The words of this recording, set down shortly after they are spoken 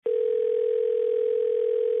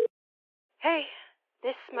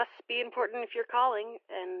be important if you're calling,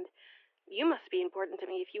 and you must be important to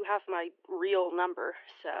me if you have my real number,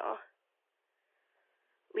 so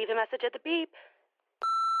leave a message at the beep.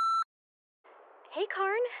 Hey,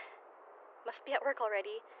 Karn. Must be at work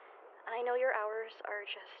already. I know your hours are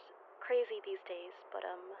just crazy these days, but,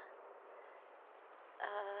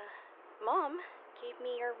 Mom gave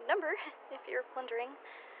me your number, if you're wondering.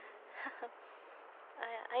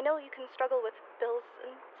 I know you can struggle with bills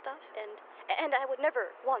and stuff, and I would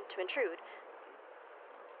never want to intrude,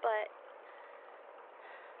 but,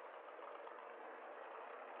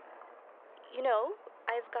 you know,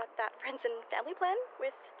 I've got that friends and family plan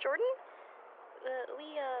with Jordan.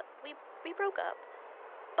 We broke up,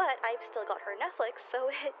 but I've still got her Netflix,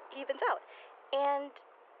 so it evens out. And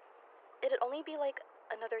it'd only be like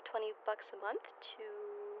another $20 a month to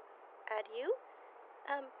add you.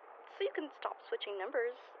 So you can stop switching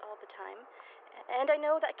numbers all the time. And I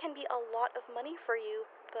know that can be a lot of money for you,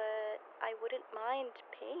 but I wouldn't mind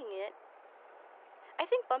paying it. I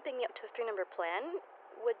think bumping me up to a 3-number plan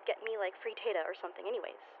would get me like free data or something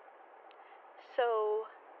anyways. So,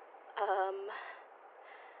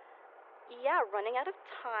 yeah, running out of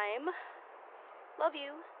time. Love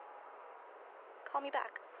you. Call me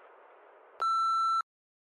back.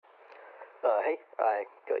 Hey, I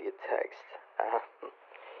got your text.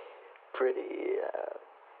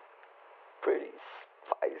 Pretty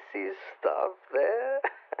spicy stuff there.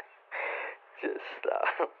 Just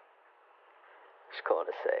calling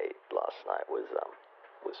to say last night was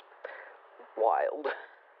wild.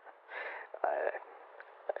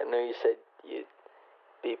 I know you said you'd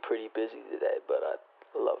be pretty busy today, but I'd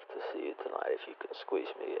love to see you tonight if you can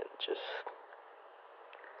squeeze me in. Just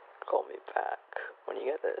call me back when you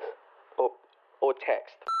get this. Or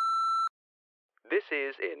text. This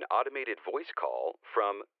is an automated voice call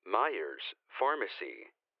from Myers Pharmacy.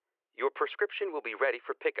 Your prescription will be ready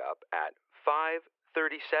for pickup at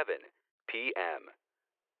 5:37 p.m.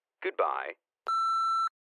 Goodbye.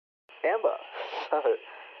 Amber, so,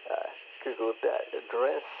 Googled that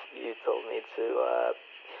address you told me to,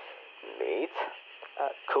 meet.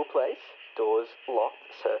 Cool place, doors locked,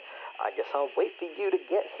 so I guess I'll wait for you to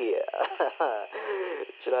get here.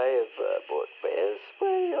 Should I have bought bear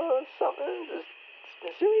spray or something? Does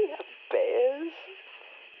Missouri have bears?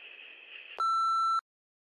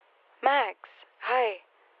 Max, hi.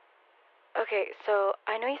 Okay, so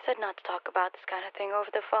I know you said not to talk about this kind of thing over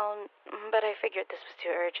the phone, but I figured this was too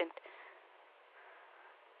urgent.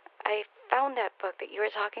 I found that book that you were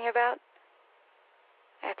talking about.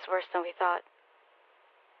 It's worse than we thought.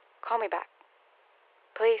 Call me back.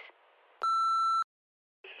 Please.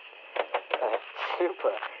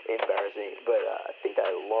 Super embarrassing, but I think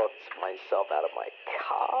I locked myself out of my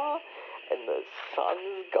car, and the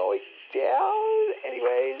sun's going down.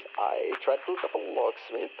 Anyways, I tried to look up a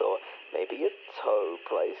locksmith or maybe a tow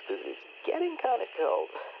place, because it's getting kind of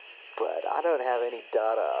cold. But I don't have any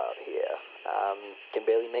data out here. Can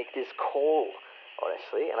barely make this call,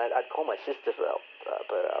 honestly, and I'd call my sister for help,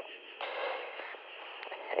 but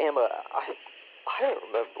Amber, I don't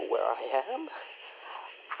remember where I am.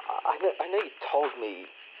 I know you told me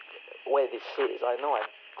where this is. I know I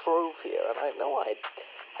drove here, and I know if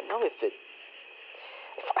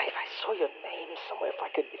I saw your name somewhere, if I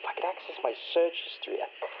could access my search history,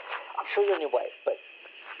 I'm sure you're on your way. But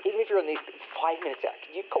even if you're only 5 minutes out,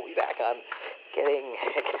 can you call me back? I'm getting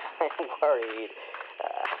kind of worried.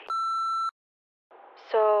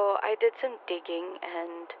 So I did some digging,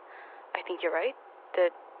 and I think you're right.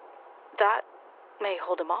 That may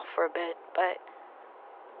hold him off for a bit, but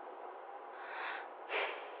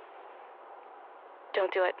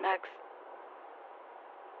don't do it, Max.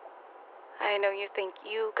 I know you think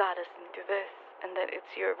you got us into this, and that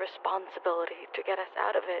it's your responsibility to get us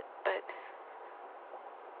out of it, but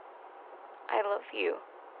I love you.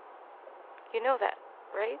 You know that,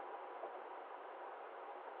 right?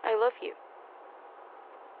 I love you.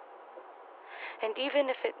 And even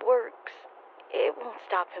if it works, it won't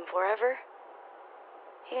stop him forever.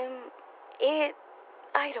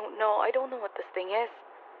 I don't know. I don't know what this thing is.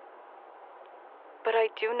 But I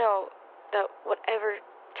do know that whatever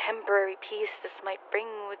temporary peace this might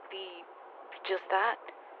bring would be just that.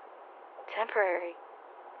 Temporary.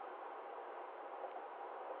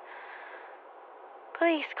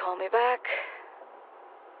 Please call me back.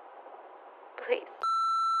 Please.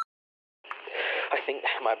 I think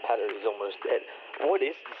my battery's almost dead. What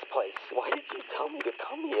is this place? Why did you tell me to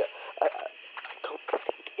come here? I don't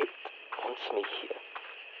think it wants me here.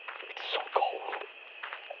 It's so cold.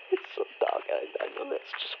 It's so dark. I know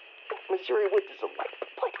that's just Missouri winters are like.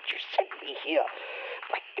 Why did you send me here?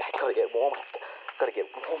 I gotta get warmer. Gotta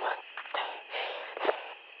get warmer.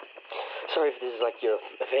 sorry if this is like your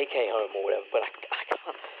vacay home or whatever, but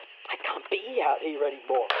I can't be out here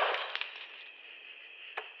anymore.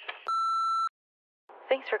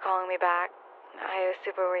 Thanks for calling me back. I was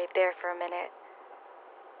super worried there for a minute.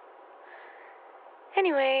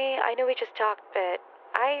 Anyway, I know we just talked, but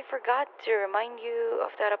I forgot to remind you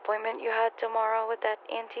of that appointment you had tomorrow with that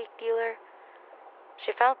antique dealer.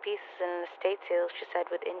 She found pieces in an estate sale she said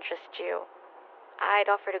would interest you. I'd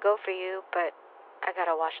offer to go for you, but I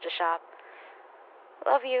gotta watch the shop.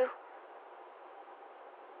 Love you.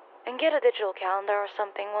 And get a digital calendar or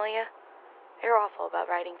something, will you? You're awful about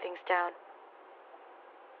writing things down.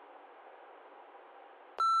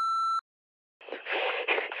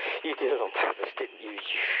 You did it on purpose, didn't you, you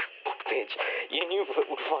bitch? You knew it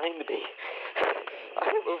would find me. I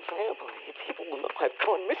have a family. People will know I've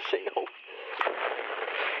gone missing.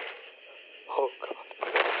 Oh God.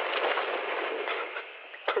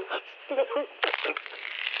 No.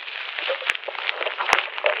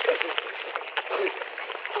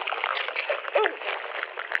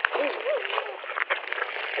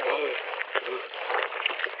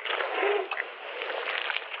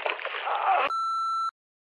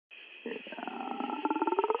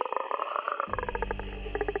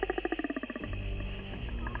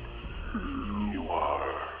 You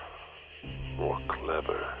are more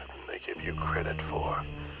clever than they give you credit for.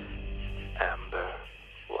 Amber,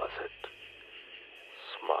 was it?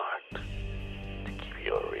 Smart to keep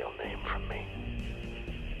your real name from me.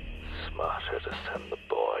 Smarter to send the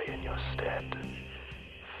boy in your stead.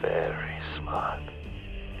 Very smart.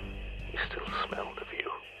 He still smelled of you.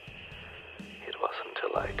 It wasn't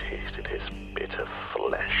until I tasted his bitter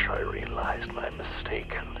flesh I realized my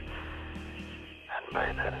mistake, and by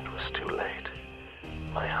then it was too late.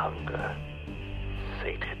 My hunger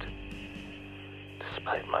sated.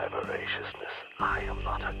 Despite my voraciousness, I am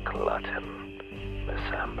not a glutton,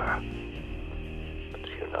 Miss Amber. But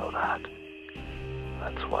you know that.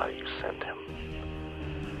 That's why you sent him.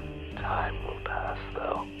 Time will pass,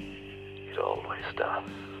 though. It always does.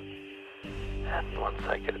 And once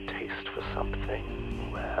I get a taste for something,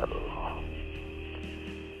 well,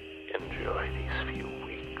 enjoy these few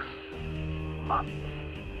weeks, months.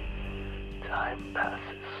 Time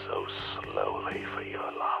passes so slowly for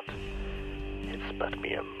your lot. It's but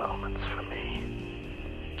mere moments for me.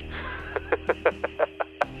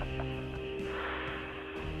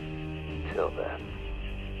 Till then,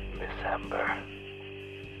 Miss Amber.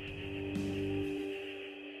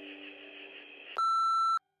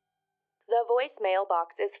 The voicemail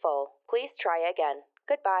box is full. Please try again.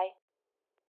 Goodbye.